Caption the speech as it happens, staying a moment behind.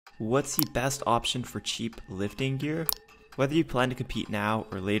What's the best option for cheap lifting gear? Whether you plan to compete now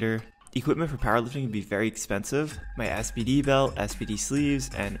or later, equipment for powerlifting can be very expensive. My SBD belt, SBD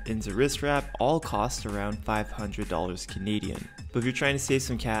sleeves, and Inza wrist wrap all cost around $500 Canadian. But if you're trying to save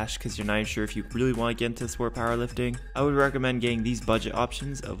some cash because you're not even sure if you really want to get into sport powerlifting, I would recommend getting these budget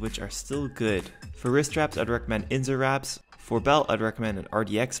options, of which are still good. For wrist wraps, I'd recommend Inza wraps. For belt, I'd recommend an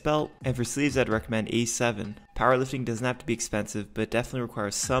RDX belt, and for sleeves, I'd recommend A7. Powerlifting doesn't have to be expensive, but it definitely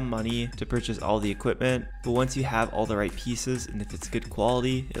requires some money to purchase all the equipment, but once you have all the right pieces and if it's good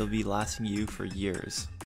quality, it'll be lasting you for years.